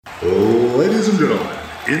Ladies and gentlemen,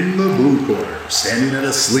 in the blue corner, standing at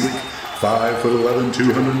a sleek 5'11",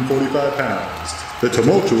 245 pounds, the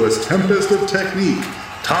tumultuous tempest of technique,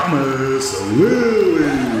 Thomas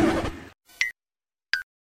Lilly.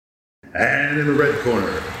 And in the red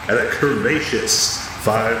corner, at a curvaceous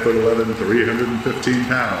 5'11", 315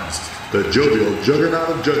 pounds, the jovial juggernaut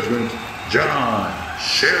of judgment, John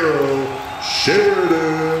Cheryl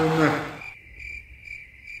Sheridan.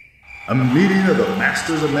 A meeting of the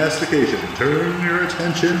masters of mastication. Turn your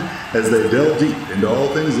attention as they delve deep into all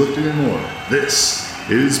things lifting and more. This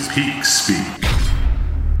is Peak Speak.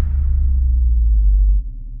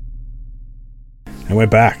 And we're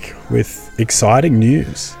back with exciting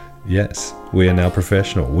news. Yes, we are now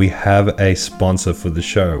professional. We have a sponsor for the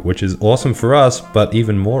show, which is awesome for us, but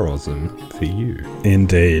even more awesome for you.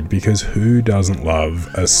 Indeed, because who doesn't love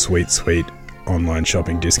a sweet online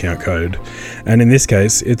shopping discount code? And in this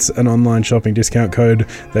case, it's an online shopping discount code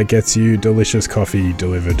that gets you delicious coffee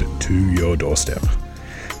delivered to your doorstep.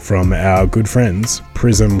 From our good friends,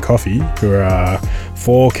 Prism Coffee, who are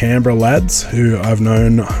 4 Canberra lads who I've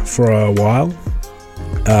known for a while,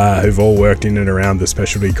 who've all worked in and around the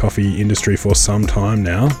specialty coffee industry for some time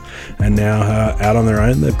now, and now out on their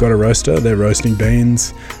own. They've got a roaster, they're roasting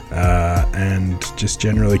beans, and just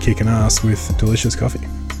generally kicking ass with delicious coffee.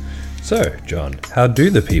 So, John, how do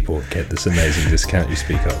the people get this amazing discount you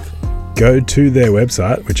speak of? Go to their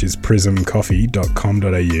website, which is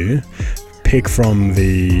prismcoffee.com.au. Pick from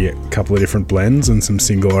the couple of different blends and some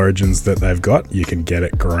single origins that they've got. You can get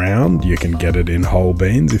it ground, you can get it in whole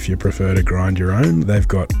beans if you prefer to grind your own. They've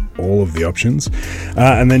got all of the options.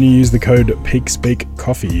 And then you use the code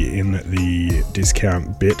PeakSpeakCoffee in the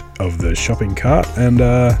discount bit of the shopping cart, and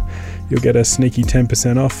you'll get a sneaky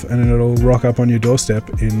 10% off, and it'll rock up on your doorstep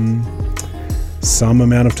in some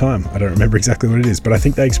amount of time. I don't remember exactly what it is, but I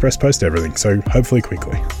think they express post everything, so hopefully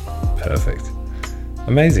quickly. Perfect.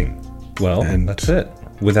 Amazing. Well, and that's it.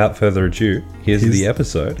 Without further ado, here's the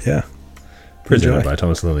episode. Yeah. Presented by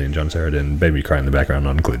Thomas Lilly and John Sheridan. Baby cry in the background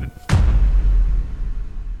not included.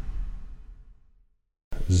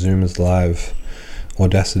 Zoom is live.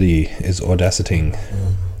 Audacity is audaciting.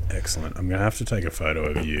 Excellent. I'm going to have to take a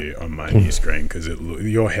photo of you on my new screen because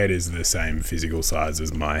your head is the same physical size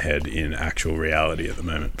as my head in actual reality at the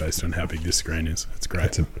moment based on how big this screen is. It's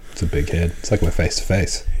great. It's a big head. It's like we're face to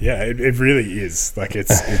face. Yeah, it really is. Like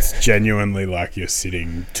it's genuinely like you're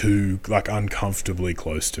sitting uncomfortably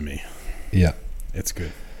close to me. Yeah. It's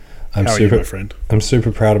good. How are you, my friend? I'm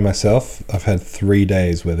super proud of myself. I've had 3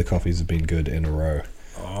 days where the coffees have been good in a row.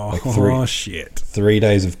 Oh, shit. 3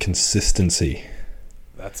 days of consistency.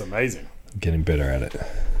 That's amazing. Getting better at it.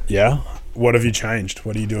 Yeah? What have you changed?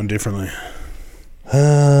 What are you doing differently?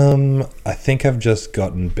 I think I've just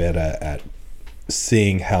gotten better at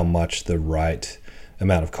seeing how much the right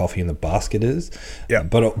amount of coffee in the basket is. Yeah.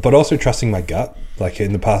 But also trusting my gut. Like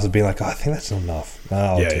in the past, I've been like, I think that's not enough.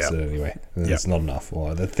 I'll test it anyway. It's not enough.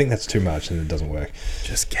 Or I think that's too much and it doesn't work.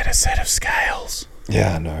 Just get a set of scales.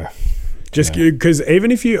 Yeah, I know. Just because even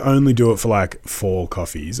if you only do it for like 4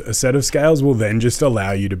 coffees, a set of scales will then just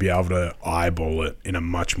allow you to be able to eyeball it in a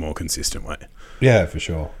much more consistent way. Yeah, for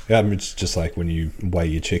sure. Yeah, I mean, it's just like when you weigh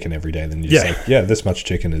your chicken every day, then you're just like, this much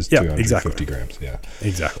chicken is 250 grams. Yeah,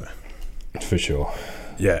 exactly. For sure.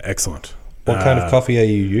 Yeah, excellent. What kind of coffee are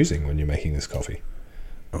you using when you're making this coffee?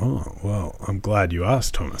 Oh, well, I'm glad you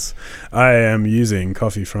asked, Thomas. I am using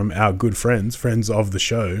coffee from our good friends of the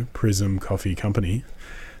show, Prism Coffee Company.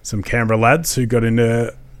 Some Canberra lads who got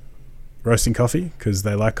into roasting coffee because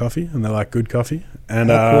they like coffee and they like good coffee. And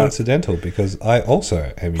how coincidental, because I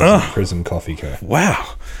also am using Prism Coffee Co.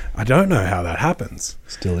 Wow. I don't know how that happens.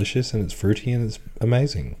 It's delicious and it's fruity and it's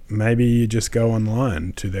amazing. Maybe you just go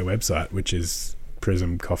online to their website, which is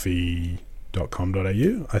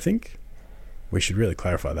prismcoffee.com.au, I think. We should really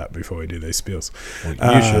clarify that before we do these spiels.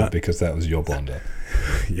 Well, you should, because that was your blunder.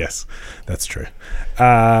 Yes, that's true.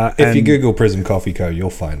 If you Google Prism Coffee Co.,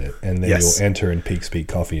 you'll find it. And then you'll enter in Peak Speak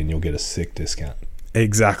Coffee and you'll get a sick discount.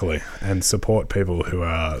 Exactly. And support people who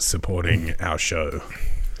are supporting our show.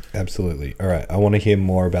 Absolutely. All right. I want to hear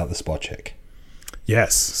more about the spot check.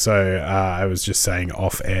 Yes. So I was just saying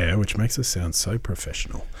off air, which makes us sound so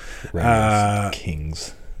professional.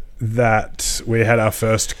 Kings. That we had our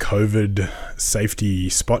first COVID safety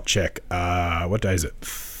spot check. What day is it?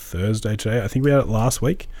 Thursday today? I think we had it last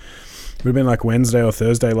week. It would have been like Wednesday or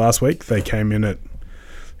Thursday last week. They came in at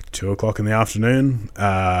 2:00 in the afternoon,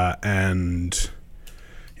 and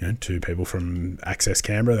 2 people from Access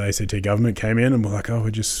Canberra, the ACT government, came in and were like, "Oh,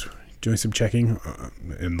 we're just doing some checking,"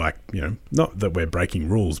 and not that we're breaking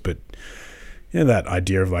rules, but that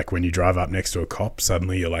idea of like when you drive up next to a cop,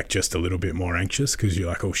 suddenly you're like just a little bit more anxious because you're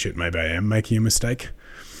like, oh shit, maybe I am making a mistake.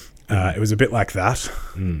 It was a bit like that.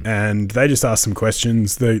 And they just asked some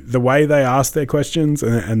questions. The way they asked their questions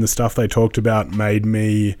and the stuff they talked about made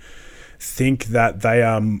me think that they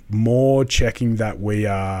are more checking that we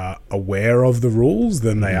are aware of the rules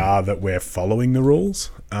than they are that we're following the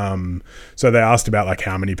rules. So they asked about like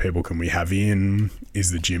how many people can we have in?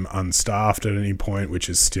 Is the gym unstaffed at any point, which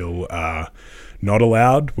is still not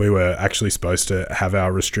allowed. We were actually supposed to have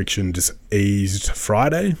our restrictions eased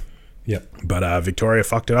Friday. Yep. But Victoria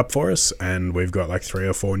fucked it up for us, and we've got like 3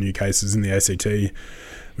 or 4 new cases in the ACT,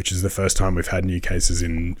 which is the first time we've had new cases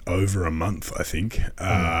in over a month, I think.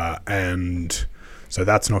 And so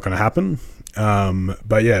that's not going to happen.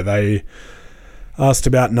 But yeah, they asked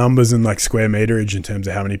about numbers and like square meterage in terms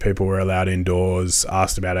of how many people were allowed indoors,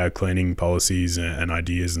 asked about our cleaning policies and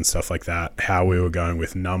ideas and stuff like that, how we were going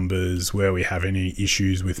with numbers, where we have any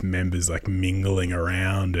issues with members like mingling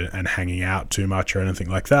around and hanging out too much or anything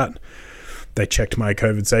like that. They checked my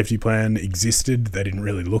COVID safety plan existed. They didn't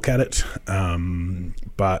really look at it.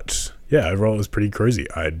 But yeah, overall it was pretty cruisy.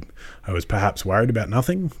 I was perhaps worried about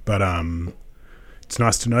nothing, but it's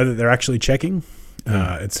nice to know that they're actually checking.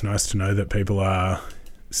 It's nice to know that people are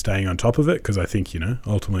staying on top of it, because I think,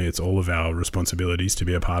 ultimately it's all of our responsibilities to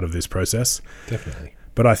be a part of this process. Definitely.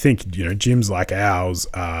 But I think, gyms like ours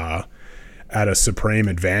are at a supreme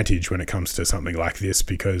advantage when it comes to something like this,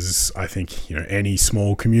 because I think, any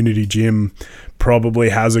small community gym probably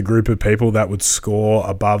has a group of people that would score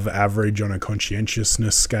above average on a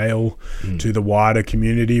conscientiousness scale to the wider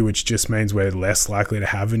community, which just means we're less likely to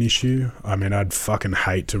have an issue. I mean, I'd fucking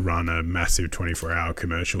hate to run a massive 24-hour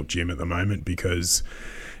commercial gym at the moment, because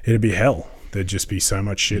it'd be hell. There'd just be so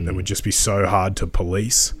much shit that would just be so hard to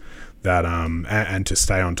police that and to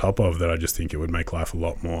stay on top of, that I just think it would make life a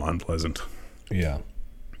lot more unpleasant. Yeah.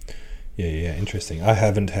 Interesting. I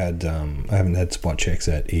haven't had spot checks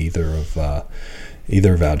at either of our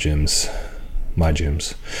gyms, my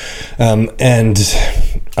gyms, and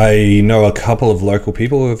I know a couple of local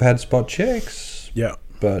people who have had spot checks. Yeah,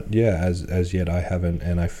 but yeah, as yet I haven't,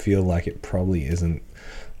 and I feel like it probably isn't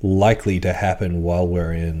likely to happen while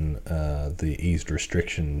we're in the eased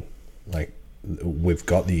restriction. Like, we've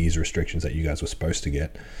got the eased restrictions that you guys were supposed to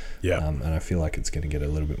get. Yeah, and I feel like it's going to get a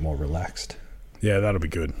little bit more relaxed. Yeah, that'll be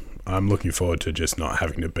good. I'm looking forward to just not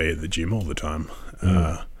having to be at the gym all the time.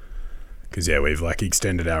 Because, we've like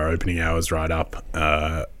extended our opening hours right up,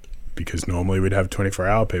 because normally we'd have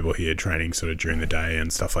 24-hour people here training sort of during the day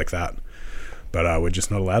and stuff like that. But we're just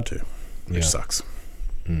not allowed to, which sucks.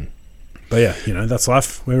 But yeah, that's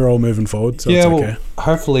life. We're all moving forward, so it's okay. Well,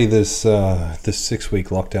 hopefully this 6-week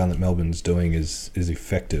lockdown that Melbourne's doing is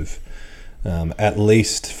effective. At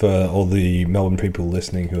least for all the Melbourne people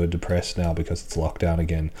listening who are depressed now because it's lockdown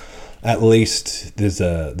again, at least there's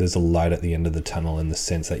a light at the end of the tunnel, in the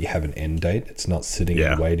sense that you have an end date. It's not sitting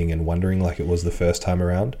and waiting and wondering like it was the first time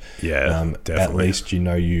around. Definitely. At least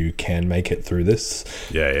you can make it through this.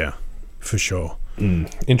 Yeah, for sure.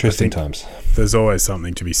 Interesting times. There's always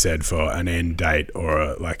something to be said for an end date,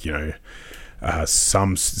 or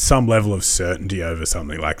some level of certainty over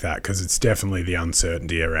something like that, because it's definitely the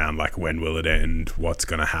uncertainty around like when will it end, what's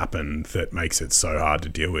going to happen, that makes it so hard to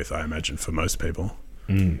deal with, I imagine, for most people.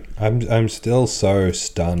 I'm still so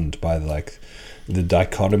stunned by like the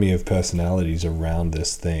dichotomy of personalities around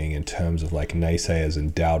this thing, in terms of like naysayers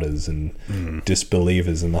and doubters and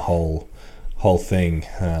disbelievers in the whole thing,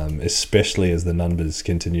 especially as the numbers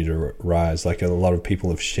continue to rise. Like, a lot of people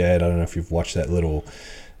have shared, I don't know if you've watched that little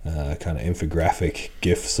kind of infographic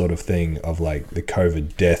GIF sort of thing of like the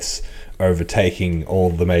COVID deaths overtaking all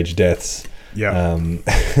the major deaths.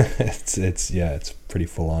 It's pretty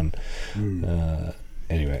full on.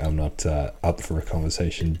 Anyway, I'm not up for a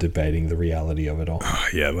conversation debating the reality of it all.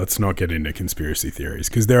 Let's not get into conspiracy theories,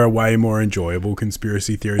 because there are way more enjoyable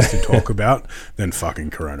conspiracy theories to talk about than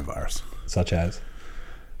fucking coronavirus. Such as?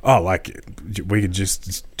 Like, we could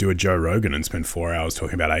just do a Joe Rogan and spend 4 hours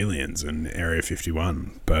talking about aliens and Area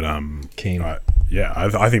 51. But keen. I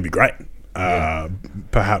think it'd be great.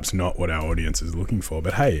 Perhaps not what our audience is looking for,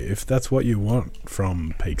 but hey, if that's what you want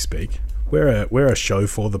from Peak Speak, we're a show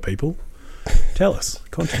for the people. Tell us,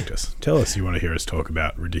 contact us. Tell us you want to hear us talk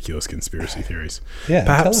about ridiculous conspiracy theories.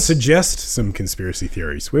 Perhaps suggest some conspiracy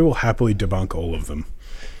theories. We will happily debunk all of them.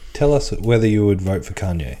 Tell us whether you would vote for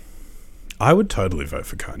Kanye. I would totally vote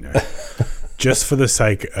for Kanye. Just for the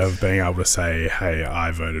sake of being able to say, hey, I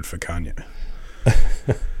voted for Kanye.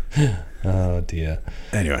 Oh, dear.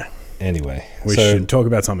 Anyway. Anyway, We should talk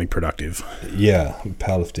about something productive. Yeah,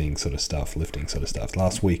 powerlifting sort of stuff, lifting sort of stuff.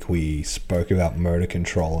 Last week we spoke about motor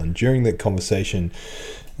control, and during that conversation,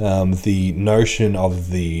 the notion of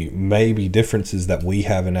the maybe differences that we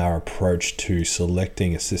have in our approach to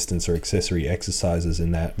selecting assistance or accessory exercises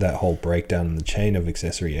in that whole breakdown in the chain of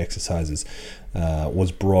accessory exercises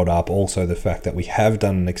was brought up. Also, the fact that we have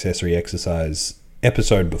done an accessory exercise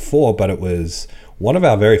episode before, but it was one of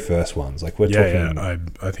our very first ones. Like we're talking. Yeah,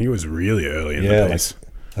 I think it was really early in the piece.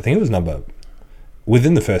 I think it was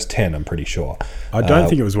within the first 10. I'm pretty sure. I don't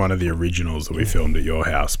think it was one of the originals that we filmed at your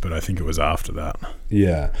house, but I think it was after that.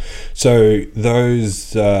 Yeah. So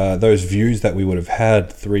those views that we would have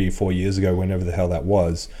had 3-4 years ago, whenever the hell that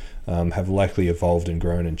was, have likely evolved and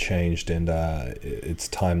grown and changed, and it's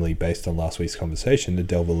timely, based on last week's conversation, to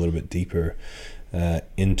delve a little bit deeper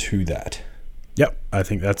into that. Yep, I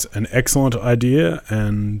think that's an excellent idea,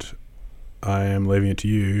 and I am leaving it to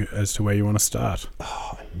you as to where you want to start.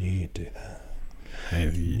 Oh, I knew you'd do that. Hey,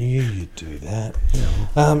 Knew you'd do that.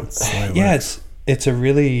 Yeah, it's a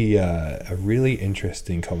really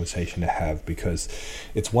interesting conversation to have, because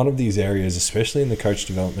it's one of these areas, especially in the coach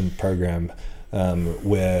development program,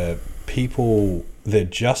 where people, their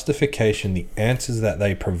justification, the answers that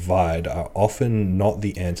they provide are often not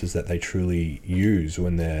the answers that they truly use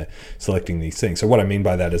when they're selecting these things. So what I mean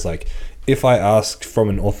by that is, like, if I ask from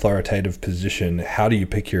an authoritative position, how do you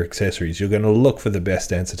pick your accessories, you're going to look for the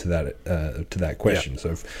best answer to that question. Yep. So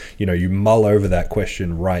if you mull over that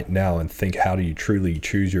question right now and think, how do you truly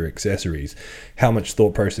choose your accessories? How much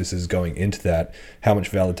thought process is going into that? How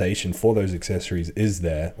much validation for those accessories is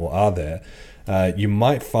there or are there? You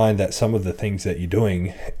might find that some of the things that you're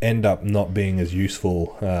doing end up not being as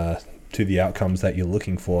useful to the outcomes that you're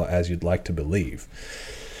looking for as you'd like to believe.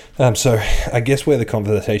 So I guess where the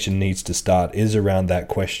conversation needs to start is around that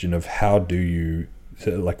question of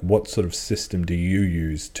what sort of system do you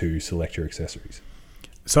use to select your accessories?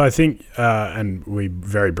 So I think, and we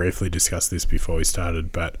very briefly discussed this before we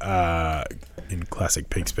started, but in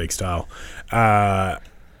classic Peak Speak style,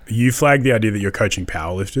 you flagged the idea that you're coaching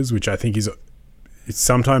powerlifters, which I think it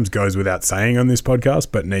sometimes goes without saying on this podcast,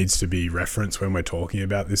 but needs to be referenced when we're talking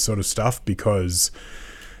about this sort of stuff, because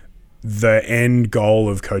the end goal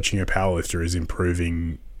of coaching a powerlifter is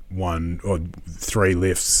improving 1 or 3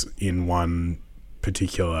 lifts in one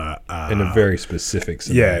particular in a very specific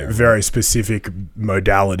scenario. Yeah, very specific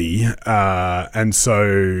modality, and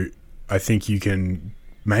so I think you can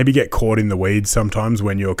maybe get caught in the weeds sometimes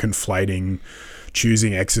when you're conflating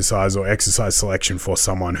choosing exercise or exercise selection for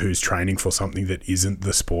someone who's training for something that isn't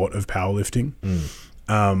the sport of powerlifting.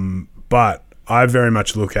 But I very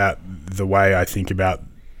much look at the way I think about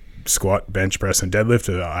squat, bench press, and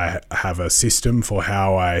deadlift. I have a system for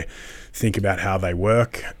how I think about how they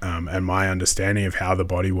work, and my understanding of how the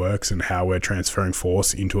body works and how we're transferring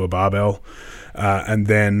force into a barbell. And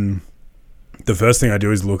then the first thing I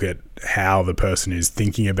do is look at how the person is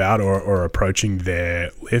thinking about or approaching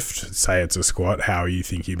their lift. Say it's a squat, how are you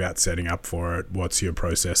thinking about setting up for it? What's your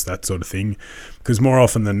process? That sort of thing. Because more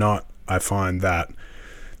often than not, I find that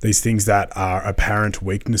these things that are apparent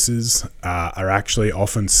weaknesses are actually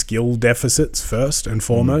often skill deficits first and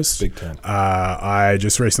foremost. Big time. I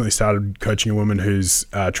just recently started coaching a woman who's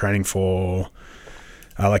training for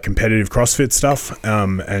like competitive CrossFit stuff,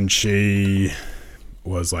 and she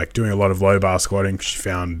was like doing a lot of low bar squatting. She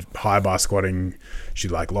found high bar squatting, she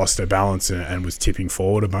like lost her balance and was tipping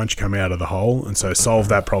forward a bunch coming out of the hole, and so solved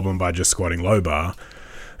that problem by just squatting low bar.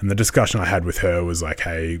 And the discussion I had with her was like,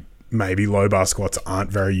 hey, maybe low bar squats aren't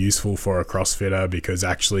very useful for a CrossFitter, because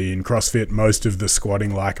actually in CrossFit, most of the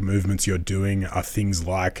squatting like movements you're doing are things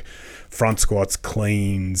like front squats,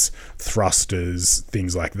 cleans, thrusters,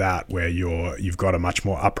 things like that, where you've got a much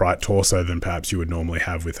more upright torso than perhaps you would normally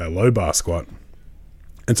have with a low bar squat.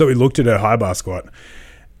 And so we looked at her high bar squat,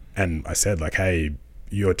 and I said like, hey,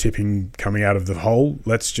 you're tipping coming out of the hole.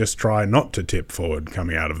 Let's just try not to tip forward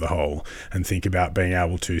coming out of the hole and think about being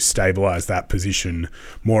able to stabilize that position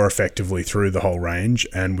more effectively through the whole range.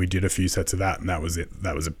 And we did a few sets of that, and that was it.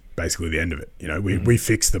 That was basically the end of it. We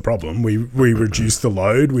fixed the problem. We reduced the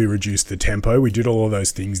load. We reduced the tempo. We did all of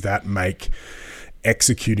those things that make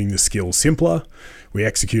executing the skill simpler. We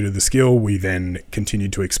executed the skill. We then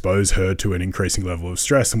continued to expose her to an increasing level of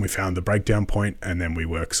stress, and we found the breakdown point, and then we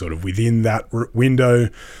work sort of within that window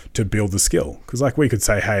to build the skill. Because like we could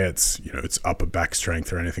say, hey, it's upper back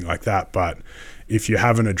strength or anything like that, but if you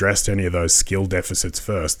haven't addressed any of those skill deficits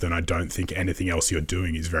first, then I don't think anything else you're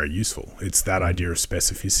doing is very useful. It's that idea of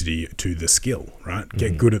specificity to the skill, right?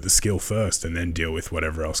 Get good at the skill first, and then deal with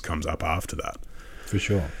whatever else comes up after that. For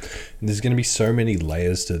sure. And there's going to be so many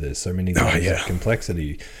layers to this, so many layers of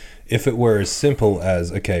complexity. If it were as simple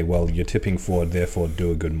as, okay, well, you're tipping forward, therefore do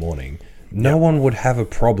a good morning, no one would have a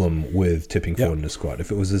problem with tipping forward in a squat. If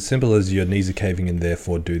it was as simple as your knees are caving in,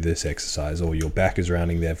 therefore do this exercise, or your back is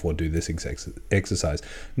rounding, therefore do this exercise,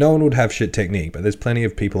 no one would have shit technique. But there's plenty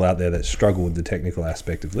of people out there that struggle with the technical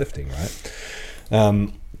aspect of lifting, right?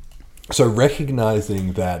 So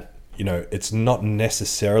recognizing that, you know, it's not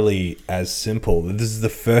necessarily as simple. This is the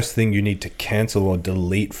first thing you need to cancel or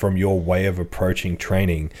delete from your way of approaching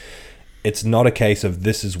training. It's not a case of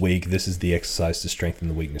this is weak, this is the exercise to strengthen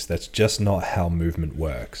the weakness. That's just not how movement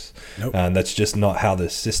works. Nope. And that's just not how the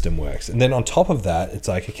system works. And then on top of that, it's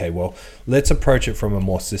like, okay, well, let's approach it from a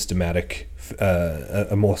more systematic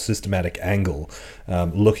angle,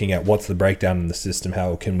 looking at what's the breakdown in the system,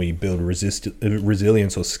 how can we build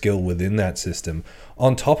resilience or skill within that system.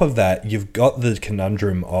 On top of that, you've got the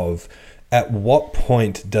conundrum of, at what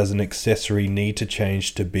point does an accessory need to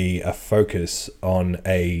change to be a focus on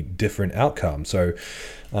a different outcome? So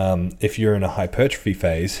if you're in a hypertrophy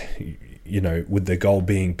phase, you know, with the goal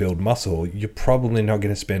being build muscle, you're probably not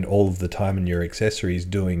going to spend all of the time in your accessories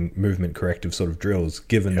doing movement corrective sort of drills,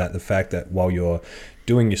 given that the fact that while you're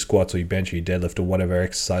doing your squats or your bench or your deadlift or whatever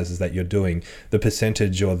exercises that you're doing, the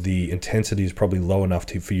percentage or the intensity is probably low enough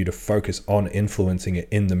for you to focus on influencing it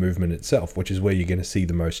in the movement itself, which is where you're going to see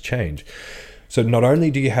the most change. So not only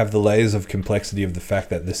do you have the layers of complexity of the fact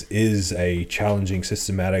that this is a challenging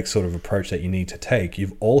systematic sort of approach that you need to take,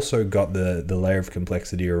 you've also got the layer of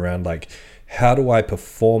complexity around, like, how do I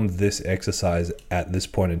perform this exercise at this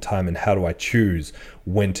point in time, and how do I choose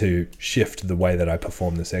when to shift the way that I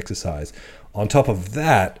perform this exercise? On top of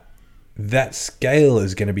that, that scale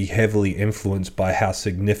is going to be heavily influenced by how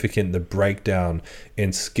significant the breakdown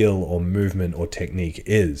in skill or movement or technique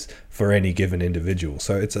is for any given individual.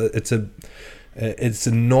 So it's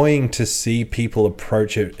annoying to see people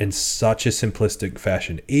approach it in such a simplistic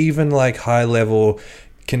fashion. Even like high level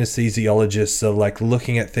kinesiologists are like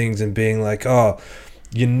looking at things and being like, oh,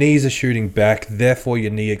 your knees are shooting back, therefore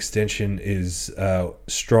your knee extension is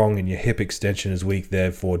strong and your hip extension is weak,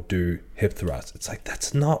 therefore do hip thrust. It's like,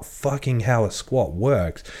 that's not fucking how a squat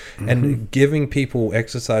works. Mm-hmm. And giving people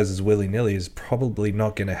exercises willy-nilly is probably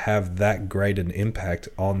not going to have that great an impact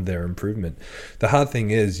on their improvement. The hard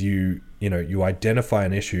thing is you identify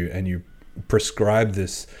an issue and you prescribe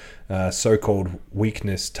this so-called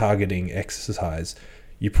weakness targeting exercise.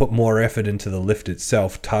 You put more effort into the lift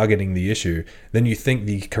itself, targeting the issue, then you think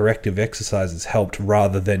the corrective exercise has helped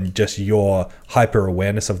rather than just your hyper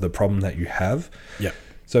awareness of the problem that you have. Yeah.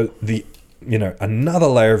 So another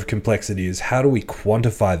layer of complexity is, how do we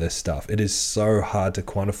quantify this stuff? It is so hard to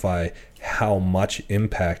quantify how much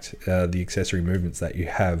impact the accessory movements that you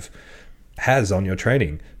have has on your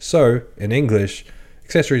training. So in English,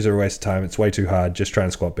 accessories are a waste of time. It's way too hard. Just try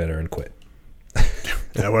and squat better and quit.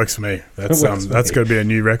 That works for me. That's going to be a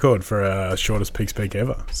new record for shortest peak speak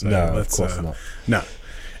ever. So no, of course not. No,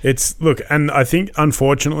 and I think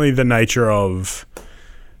unfortunately the nature of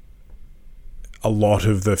a lot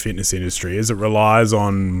of the fitness industry is it relies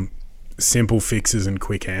on simple fixes and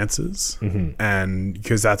quick answers, and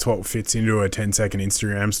because that's what fits into a 10-second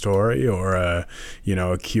Instagram story or a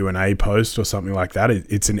Q&A post or something like that.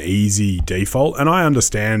 It's an easy default, and I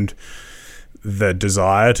understand the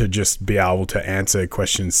desire to just be able to answer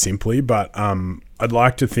questions simply, but I'd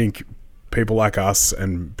like to think people like us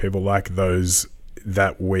and people like those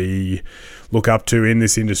that we look up to in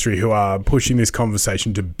this industry who are pushing this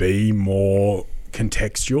conversation to be more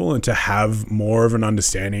contextual and to have more of an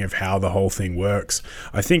understanding of how the whole thing works,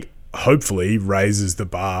 I think hopefully raises the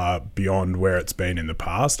bar beyond where it's been in the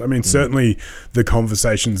past. I mean, certainly the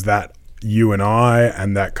conversations that you and I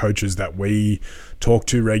and that coaches that we talk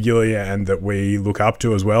to regularly and that we look up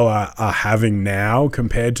to as well are having now,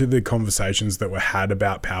 compared to the conversations that were had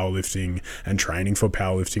about powerlifting and training for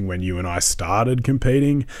powerlifting when you and I started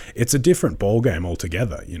competing. It's a different ballgame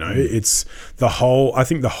altogether. It's I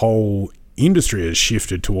think the whole industry has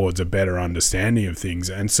shifted towards a better understanding of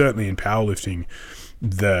things, and certainly in powerlifting,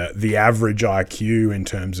 the average IQ in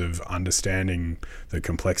terms of understanding the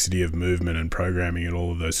complexity of movement and programming and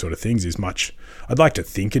all of those sort of things is I'd like to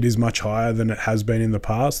think it is much higher than it has been in the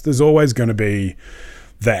past. There's always going to be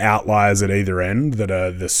the outliers at either end that are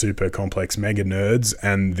the super complex mega nerds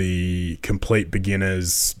and the complete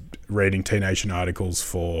beginners reading T Nation articles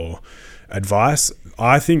for advice.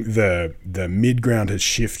 I think the mid ground has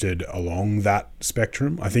shifted along that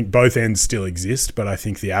spectrum. I think both ends still exist, but I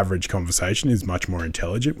think the average conversation is much more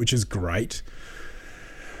intelligent, which is great.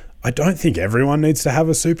 I don't think everyone needs to have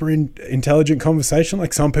a super intelligent conversation.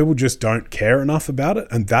 Like, some people just don't care enough about it,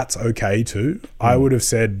 and that's okay too. I would have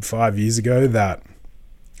said 5 years ago that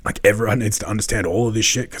like everyone needs to understand all of this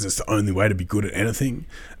shit because it's the only way to be good at anything.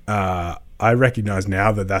 I recognize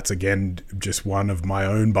now that that's, again, just one of my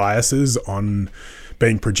own biases on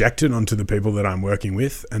being projected onto the people that I'm working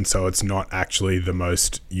with. And so it's not actually the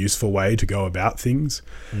most useful way to go about things.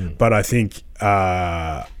 But I think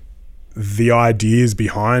the ideas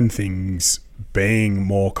behind things being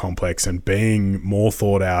more complex and being more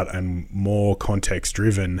thought out and more context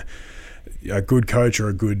driven, a good coach or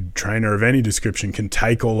a good trainer of any description can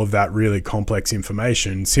take all of that really complex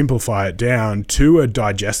information, simplify it down to a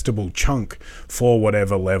digestible chunk for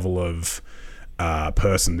whatever level of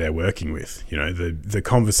person they're working with. You know, the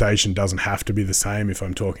conversation doesn't have to be the same if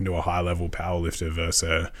I'm talking to a high level powerlifter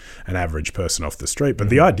versus an average person off the street, but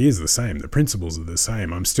the ideas are the same, the principles are the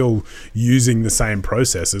same. I'm still using the same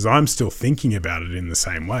processes, I'm still thinking about it in the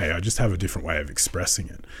same way, I just have a different way of expressing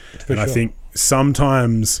it. I think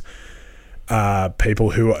sometimes people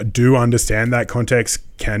who do understand that context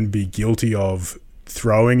can be guilty of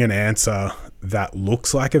throwing an answer that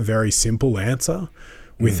looks like a very simple answer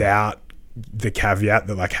without the caveat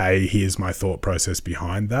that, like, hey, here's my thought process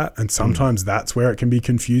behind that. And sometimes that's where it can be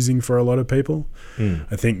confusing for a lot of people.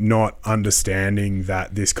 I think not understanding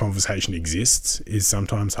that this conversation exists is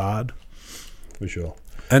sometimes hard. For sure.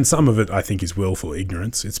 And some of it, I think, is willful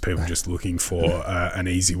ignorance. It's people just looking for an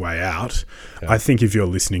easy way out. I think if you're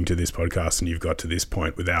listening to this podcast and you've got to this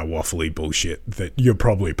point with our waffly bullshit, that you're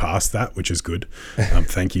probably past that, which is good.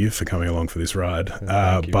 Thank you for coming along for this ride.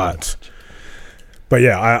 But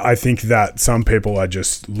yeah, I think that some people are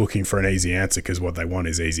just looking for an easy answer because what they want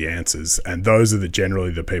is easy answers. And those are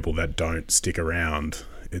generally the people that don't stick around.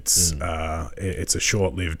 It's a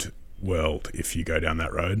short-lived world if you go down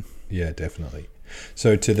that road. Yeah, definitely.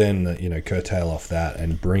 So to then, curtail off that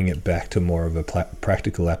and bring it back to more of a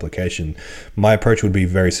practical application, my approach would be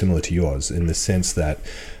very similar to yours in the sense that,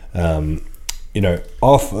 when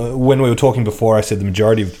we were talking before, I said the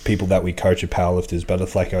majority of people that we coach are powerlifters, but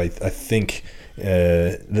it's like I think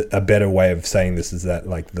a better way of saying this is that,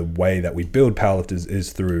 like, the way that we build powerlifters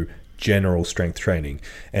is through general strength training,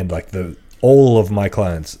 and like all of my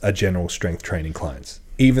clients are general strength training clients.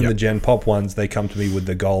 Even the Gen Pop ones, they come to me with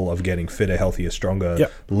the goal of getting fitter, healthier, stronger,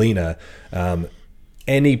 leaner.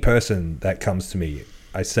 Any person that comes to me,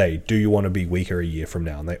 I say, do you want to be weaker a year from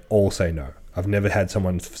now? And they all say no. I've never had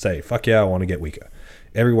someone say, fuck yeah, I want to get weaker.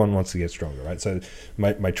 Everyone wants to get stronger, right? So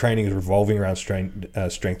my training is revolving around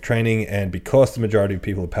strength training, and because the majority of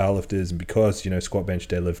people are powerlifters, and because, squat, bench,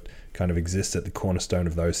 deadlift kind of exists at the cornerstone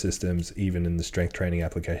of those systems, even in the strength training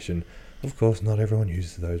application. Of course, not everyone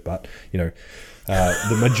uses those, but,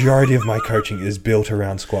 the majority of my coaching is built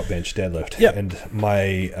around squat, bench, deadlift. Yep. And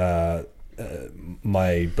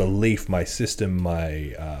my belief, my system,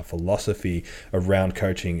 my philosophy around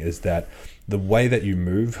coaching is that the way that you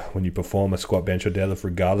move when you perform a squat, bench, or deadlift,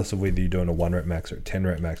 regardless of whether you're doing a 1 rep max or a 10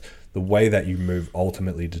 rep max, the way that you move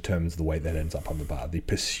ultimately determines the weight that ends up on the bar. The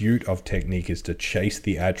pursuit of technique is to chase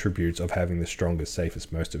the attributes of having the strongest,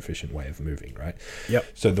 safest, most efficient way of moving, right? Yep.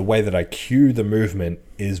 So the way that I cue the movement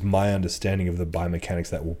is my understanding of the biomechanics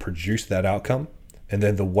that will produce that outcome. And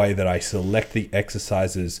then the way that I select the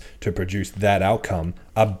exercises to produce that outcome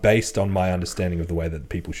are based on my understanding of the way that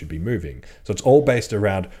people should be moving. So it's all based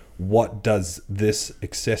around what does this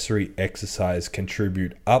accessory exercise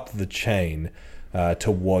contribute up the chain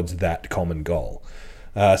towards that common goal.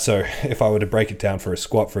 So if I were to break it down for a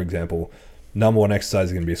squat, for example, number one exercise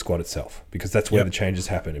is going to be a squat itself, because that's where the changes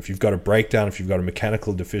happen. If you've got a breakdown, if you've got a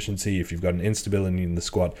mechanical deficiency, if you've got an instability in the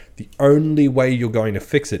squat, the only way you're going to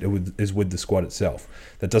fix it is with the squat itself.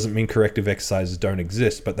 That doesn't mean corrective exercises don't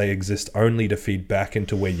exist, but they exist only to feed back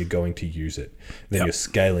into where you're going to use it. Then you're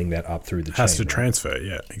scaling that up through the chain. Has to transfer,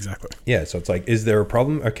 exactly. Yeah, so it's like, is there a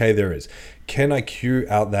problem? Okay, there is. Can I cue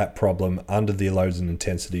out that problem under the loads and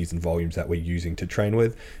intensities and volumes that we're using to train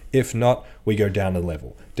with? If not, we go down a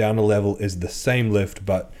level. Down a level is the same lift,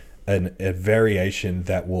 but a variation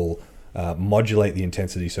that will modulate the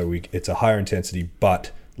intensity. So it's a higher intensity,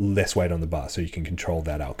 but less weight on the bar, so you can control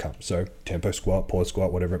that outcome. So tempo squat, pause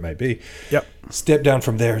squat, whatever it may be. Yep. Step down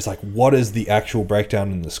from there is like, what is the actual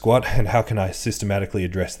breakdown in the squat, and how can I systematically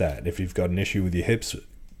address that? If you've got an issue with your hips,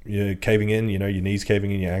 you're caving in, your knees caving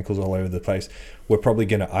in, your ankles all over the place, we're probably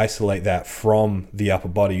going to isolate that from the upper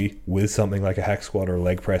body with something like a hack squat or a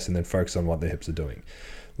leg press, and then focus on what the hips are doing.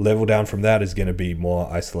 Level down from that is going to be more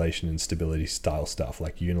isolation and stability style stuff,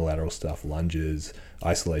 like unilateral stuff, lunges,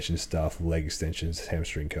 isolation stuff, leg extensions,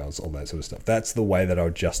 hamstring curls, all that sort of stuff. That's the way that I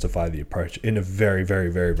would justify the approach in a very, very,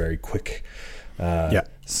 very, very quick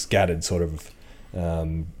scattered sort of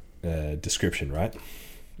description, right?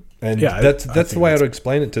 And Yeah, that's I the way I would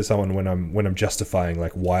explain it to someone when I'm justifying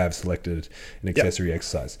like why I've selected an accessory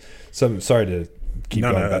exercise. So sorry to keep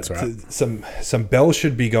going. No, that's right. Some bells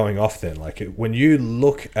should be going off then. Like when you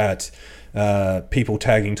look at people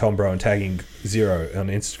tagging Tom Bro and tagging Zero on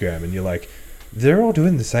Instagram, and you're like, they're all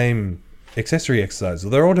doing the same accessory exercise, or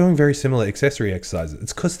they're all doing very similar accessory exercises.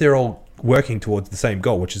 It's because they're all working towards the same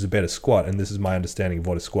goal, which is a better squat, and this is my understanding of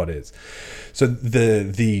what a squat is. So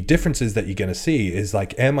the differences that you're going to see is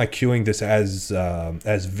like, am I cueing this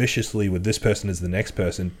as viciously with this person as the next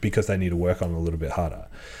person because they need to work on a little bit harder?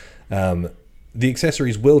 The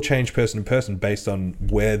accessories will change person to person based on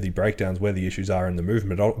where the breakdowns, where the issues are in the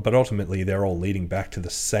movement, but ultimately they're all leading back to the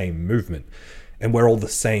same movement. And we're all the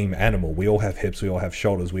same animal. We all have hips, we all have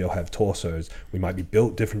shoulders, we all have torsos. We might be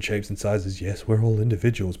built different shapes and sizes. Yes, we're all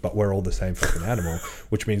individuals, but we're all the same fucking animal,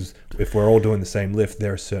 which means if we're all doing the same lift,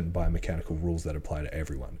 there are certain biomechanical rules that apply to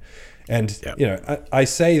everyone. And, you know, I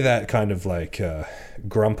say that kind of like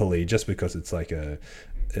grumpily just because it's like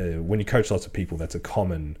when you coach lots of people, that's a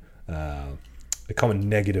common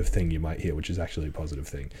negative thing you might hear, which is actually a positive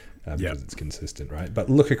thing because it's consistent, right? But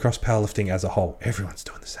look across powerlifting as a whole, everyone's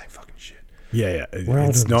doing the same fucking shit. Yeah. We're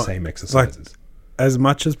all doing the same exercises. Like, as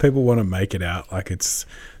much as people want to make it out like it's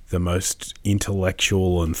the most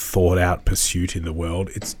intellectual and thought out pursuit in the world,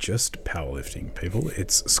 it's just powerlifting, people.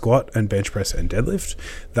 It's squat and bench press and deadlift.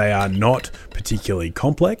 They are not particularly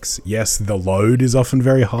complex. Yes, the load is often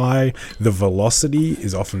very high. The velocity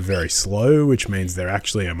is often very slow, which means they're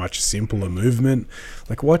actually a much simpler movement.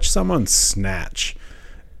 Like, watch someone snatch,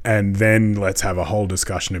 and then let's have a whole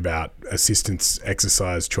discussion about assistance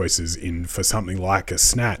exercise choices for something like a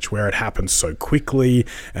snatch, where it happens so quickly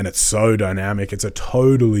and it's so dynamic. It's a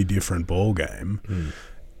totally different ball game.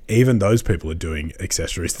 Even those people are doing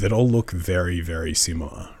accessories that all look very, very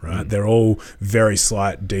similar, right? They're all very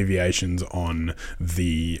slight deviations on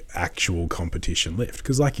the actual competition lift.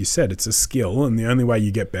 Because like you said, it's a skill, and the only way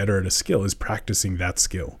you get better at a skill is practicing that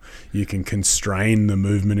skill. You can constrain the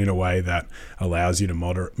movement in a way that allows you to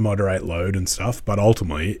moderate load and stuff, but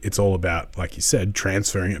ultimately it's all about, like you said,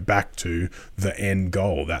 transferring it back to the end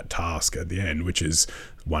goal, that task at the end, which is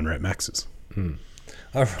 1 rep maxes.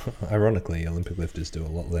 Ironically, Olympic lifters do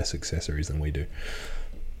a lot less accessories than we do.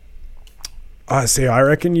 I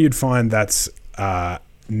reckon you'd find that's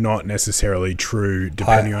not necessarily true,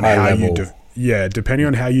 depending on how depending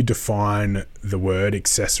on how you define the word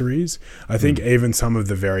accessories. I think even some of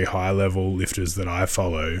the very high level lifters that I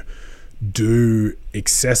follow do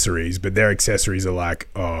accessories, but their accessories are like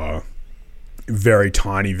very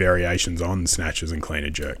tiny variations on snatches and clean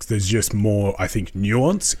and jerks. There's just more, I think,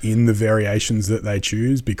 nuance in the variations that they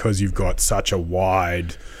choose, because you've got such a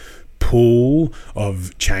wide pool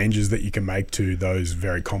of changes that you can make to those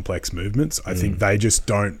very complex movements. I think they just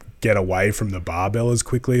don't get away from the barbell as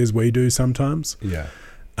quickly as we do sometimes.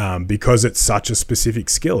 Because it's such a specific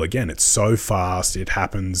skill. Again, it's so fast, it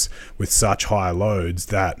happens with such high loads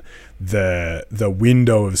that the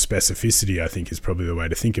window of specificity, I think is probably the way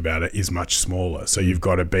to think about it, is much smaller. So you've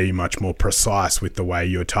got to be much more precise with the way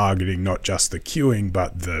you're targeting not just the cueing,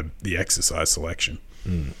 but the exercise selection.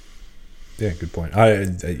 Yeah, good point.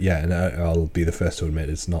 I'll be the first to admit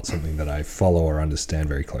it's not something that I follow or understand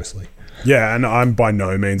very closely. Yeah, and I'm by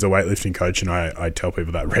no means a weightlifting coach, and I tell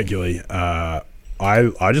people that regularly.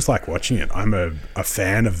 I just like watching it. I'm a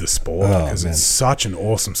fan of the sport because it's such an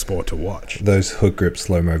awesome sport to watch. Those hook grip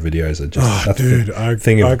slow-mo videos are just a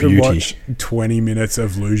thing of beauty. I could watch 20 minutes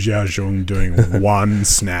of Lu Xiaojun doing one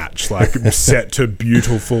snatch, like set to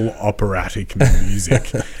beautiful operatic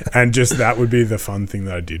music. And just that would be the fun thing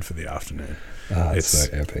that I did for the afternoon. It's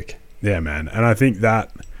so epic. Yeah, man. And I think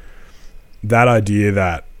that idea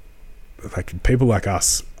that like people like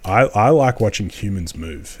us, I like watching humans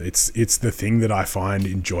move. It's the thing that I find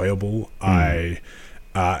enjoyable. I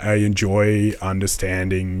enjoy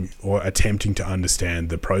understanding or attempting to understand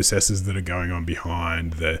the processes that are going on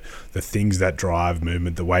behind the things that drive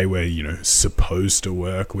movement, the way we're supposed to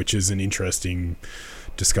work, which is an interesting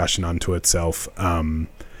discussion unto itself.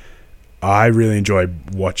 I really enjoy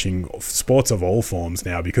watching sports of all forms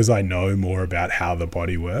now because I know more about how the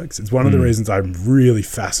body works. It's one of the reasons I'm really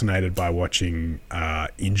fascinated by watching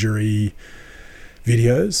injury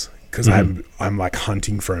videos, because I'm like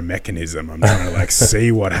hunting for a mechanism. I'm trying to like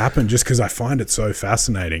see what happened, just because I find it so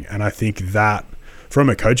fascinating. And I think that from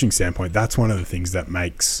a coaching standpoint, that's one of the things that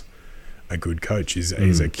makes a good coach is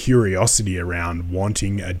a curiosity around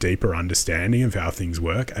wanting a deeper understanding of how things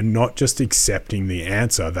work, and not just accepting the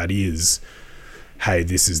answer that is, hey,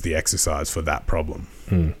 this is the exercise for that problem.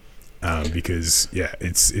 because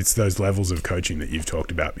it's those levels of coaching that you've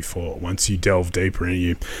talked about before. Once you delve deeper and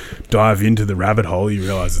you dive into the rabbit hole, you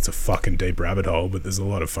realize it's a fucking deep rabbit hole, but there's a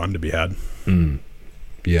lot of fun to be had.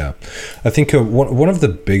 Yeah, I think one of the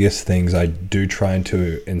biggest things I do try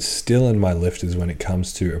to instill in my lifters when it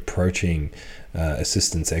comes to approaching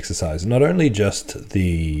assistance exercise, not only just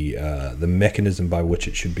the mechanism by which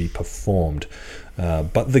it should be performed,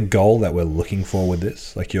 but the goal that we're looking for with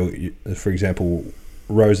this. Like for example,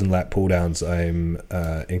 rows and lat pull downs, I'm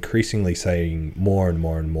increasingly saying more and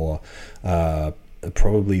more and more,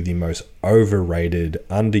 probably the most overrated,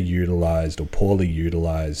 underutilized, or poorly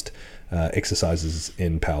utilized exercises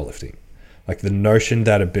in powerlifting. Like the notion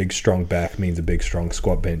that a big strong back means a big strong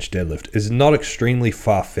squat, bench, deadlift is not extremely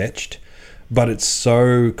far-fetched, but it's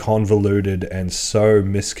so convoluted and so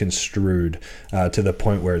misconstrued to the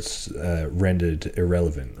point where it's rendered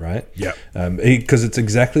irrelevant, right? Yeah. Because it's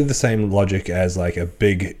exactly the same logic as like a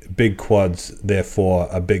big quads, therefore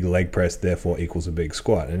a big leg press, therefore equals a big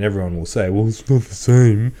squat. And everyone will say, well, it's not the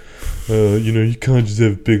same. You can't just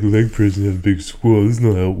have big leg press and have a big squat. That's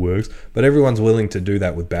not how it works. But everyone's willing to do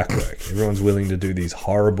that with back work. Everyone's willing to do these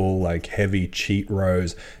horrible, like heavy cheat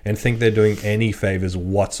rows and think they're doing any favors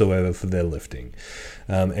whatsoever for their lifting.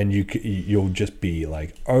 And you'll just be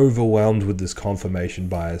like overwhelmed with this confirmation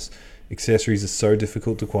bias. Accessories are so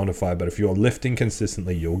difficult to quantify, but if you're lifting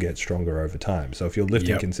consistently, you'll get stronger over time. So if you're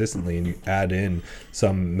lifting consistently and you add in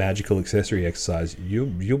some magical accessory exercise,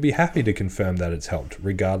 you'll be happy to confirm that it's helped,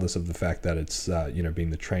 regardless of the fact that it's been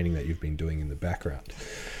the training that you've been doing in the background.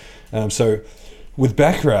 So with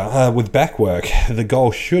back work, the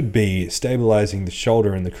goal should be stabilizing the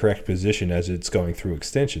shoulder in the correct position as it's going through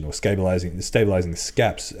extension, or stabilizing the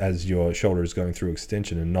scaps as your shoulder is going through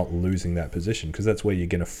extension and not losing that position, because that's where you're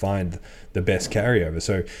going to find the best carryover.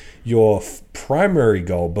 So your primary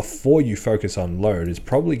goal before you focus on load is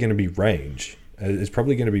probably going to be range. Is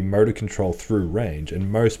probably going to be motor control through range,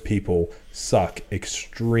 and most people suck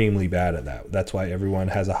extremely bad at that. That's why everyone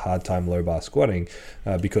has a hard time low bar squatting,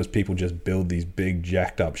 because people just build these big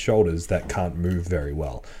jacked up shoulders that can't move very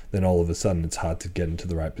well. Then all of a sudden it's hard to get into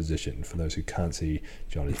the right position. For those who can't see,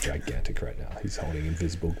 John is gigantic right now. He's holding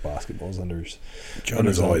invisible basketballs under his... John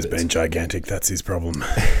has always been gigantic. That's his problem.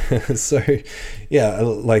 So yeah,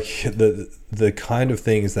 like the kind of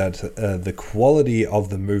things that the quality of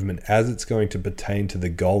the movement as it's going to pertain to the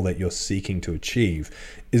goal that you're seeking to achieve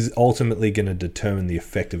is ultimately going to determine the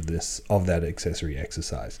effectiveness of that accessory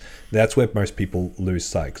exercise. That's where most people lose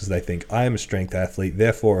sight, because they think, I am a strength athlete,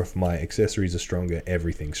 therefore if my accessories are stronger,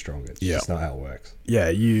 everything's stronger. It's just not how it works. Yeah,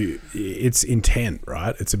 it's intent,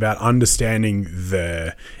 right? It's about understanding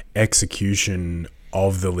the execution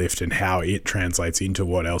of the lift and how it translates into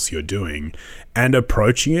what else you're doing, and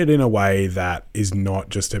approaching it in a way that is not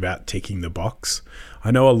just about ticking the box.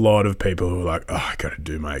 I know a lot of people who are like, oh, I got to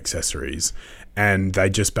do my accessories, and they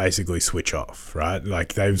just basically switch off, right?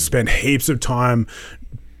 Like they've spent heaps of time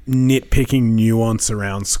nitpicking nuance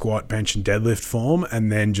around squat, bench, and deadlift form, and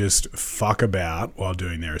then just fuck about while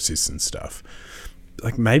doing their assistance stuff.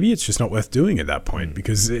 Like maybe it's just not worth doing at that point,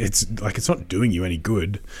 because it's not doing you any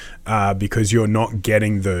good, because you're not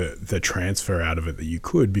getting the transfer out of it that you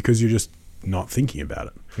could, because you're just not thinking about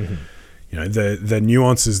it. Mm-hmm. You know, the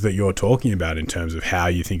nuances that you're talking about in terms of how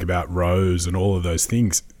you think about rows and all of those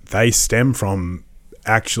things, they stem from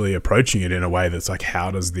actually approaching it in a way that's like, how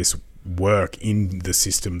does this work in the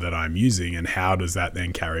system that I'm using, and how does that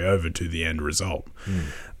then carry over to the end result?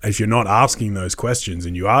 If you're not asking those questions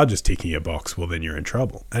and you are just ticking a box, well, then you're in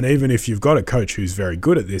trouble. And even if you've got a coach who's very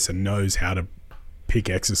good at this and knows how to pick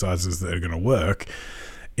exercises that are going to work,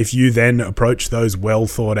 if you then approach those well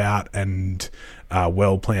thought out and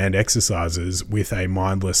well-planned exercises with a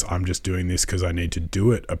mindless, I'm just doing this because I need to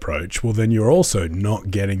do it approach, well, then you're also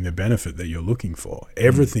not getting the benefit that you're looking for.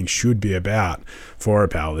 Everything should be about, for a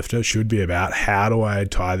powerlifter, should be about, how do I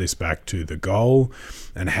tie this back to the goal,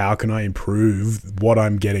 and how can I improve what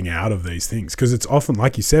I'm getting out of these things? Because it's often,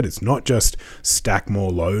 like you said, it's not just stack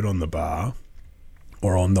more load on the bar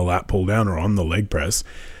or on the lat pull down or on the leg press.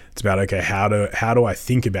 It's about, okay, how do I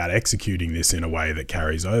think about executing this in a way that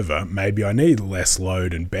carries over? Maybe I need less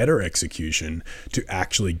load and better execution to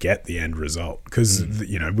actually get the end result. Because,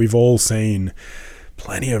 we've all seen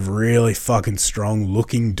plenty of really fucking strong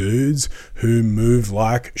looking dudes who move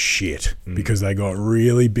like shit because they got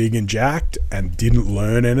really big and jacked and didn't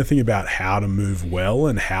learn anything about how to move well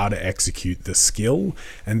and how to execute the skill.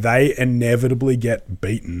 And they inevitably get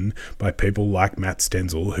beaten by people like Matt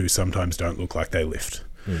Stenzel, who sometimes don't look like they lift.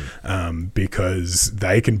 Because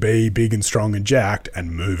they can be big and strong and jacked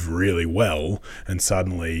and move really well, and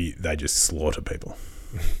suddenly they just slaughter people.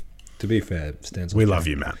 To be fair, Stenzel. We love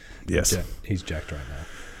you, Matt. Yes. He's jacked right now.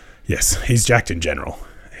 Yes, he's jacked in general.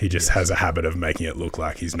 He just has a habit of making it look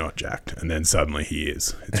like he's not jacked, and then suddenly he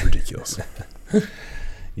is. It's ridiculous.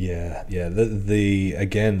 Yeah.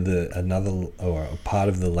 Another or a part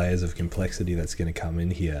of the layers of complexity that's going to come in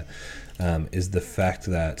here is the fact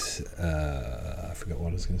that I forgot what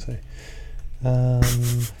I was going to say.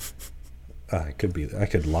 I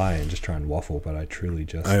could lie and just try and waffle, but I truly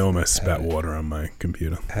just. I almost spat water on my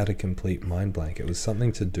computer. Had a complete mind blank. It was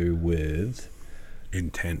something to do with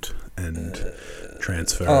intent and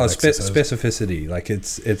transfer. Specificity. Like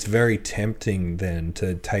it's very tempting then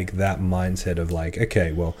to take that mindset of like,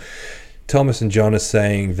 okay, well, Thomas and John are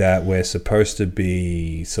saying that we're supposed to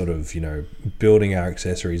be sort of, building our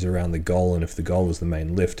accessories around the goal, and if the goal is the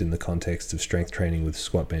main lift in the context of strength training with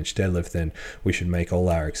squat, bench, deadlift, then we should make all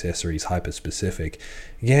our accessories hyper-specific.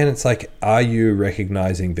 Again, it's like, are you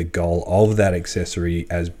recognizing the goal of that accessory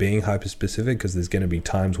as being hyper-specific? Because there's going to be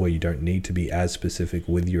times where you don't need to be as specific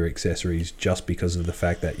with your accessories just because of the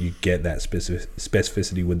fact that you get that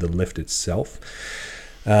specificity with the lift itself.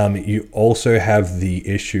 You also have the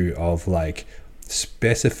issue of like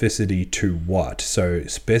specificity to what? So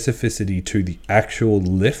specificity to the actual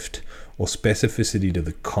lift or specificity to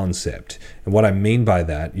the concept. And what I mean by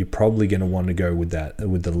that, you're probably going to want to go with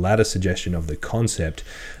the latter suggestion of the concept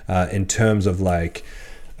in terms of like,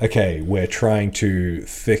 okay, we're trying to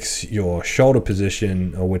fix your shoulder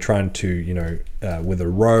position, or we're trying to, with a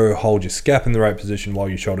row, hold your scap in the right position while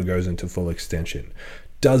your shoulder goes into full extension.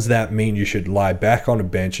 Does that mean you should lie back on a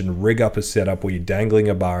bench and rig up a setup where you're dangling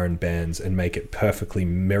a bar and bands and make it perfectly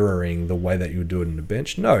mirroring the way that you would do it in a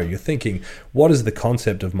bench? No, you're thinking, what is the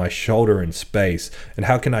concept of my shoulder in space, and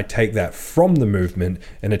how can I take that from the movement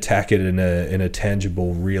and attack it in a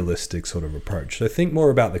tangible, realistic sort of approach? So think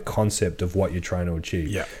more about the concept of what you're trying to achieve.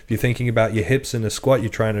 Yeah. If you're thinking about your hips in a squat, you're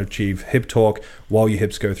trying to achieve hip torque while your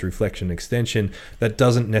hips go through flexion and extension. That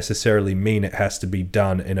doesn't necessarily mean it has to be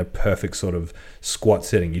done in a perfect sort of squat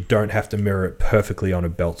setting. You don't have to mirror it perfectly on a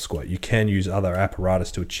belt squat. You can use other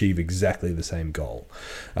apparatus to achieve exactly the same goal.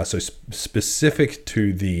 So specific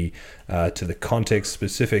to the context,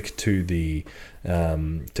 specific to the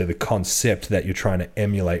concept that you're trying to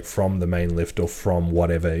emulate from the main lift or from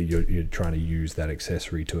whatever you're trying to use that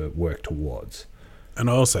accessory to work towards. And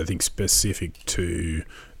I also think specific to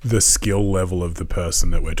the skill level of the person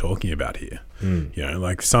that we're talking about here.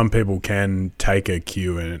 Like some people can take a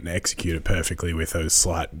cue and execute it perfectly with a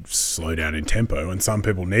slight slowdown in tempo, and some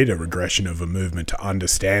people need a regression of a movement to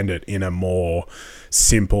understand it in a more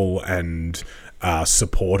simple and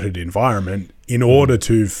supported environment in order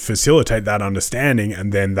to facilitate that understanding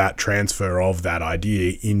and then that transfer of that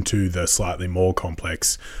idea into the slightly more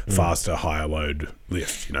complex, faster, higher load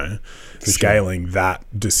lift. Scaling that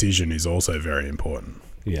decision is also very important.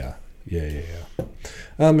 Yeah.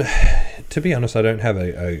 To be honest, I don't have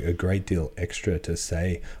a great deal extra to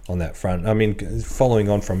say on that front. I mean, following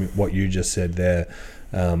on from what you just said there,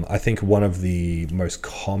 I think one of the most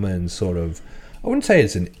common sort of, I wouldn't say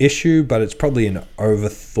it's an issue, but it's probably an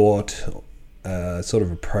overthought sort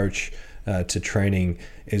of approach to training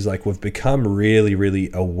is like we've become really, really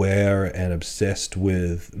aware and obsessed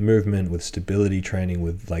with movement, with stability training,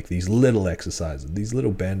 with like these little exercises, these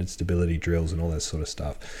little banded stability drills and all that sort of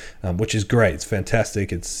stuff, which is great. It's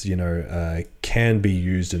fantastic. It's, can be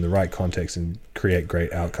used in the right context and create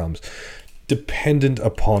great outcomes dependent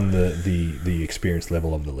upon the experience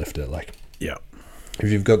level of the lifter. Like, yeah. If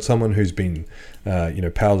you've got someone who's been,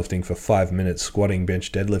 powerlifting for 5 minutes, squatting,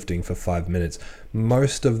 bench, deadlifting for 5 minutes,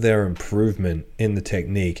 most of their improvement in the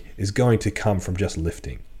technique is going to come from just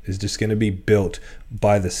lifting. It's just going to be built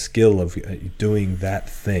by the skill of doing that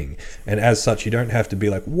thing. And as such, you don't have to be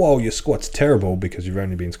like, whoa, your squat's terrible because you've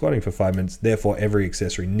only been squatting for 5 minutes. Therefore, every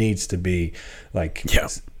accessory needs to be like,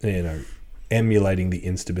 emulating the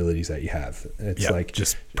instabilities that you have. It's like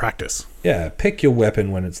just practice. Yeah, pick your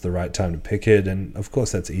weapon when it's the right time to pick it, and of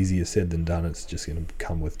course that's easier said than done. It's just going to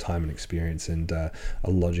come with time and experience and a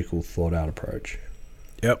logical, thought out approach.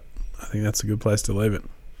 Yep, I think that's a good place to leave it.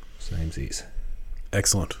 Samesies.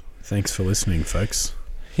 Excellent. Thanks for listening, folks.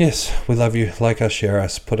 Yes, we love you. Like us, share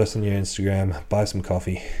us, put us on your Instagram, buy some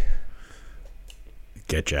coffee.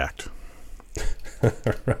 Get jacked. All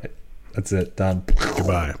right, that's it. Done.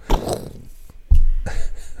 Goodbye.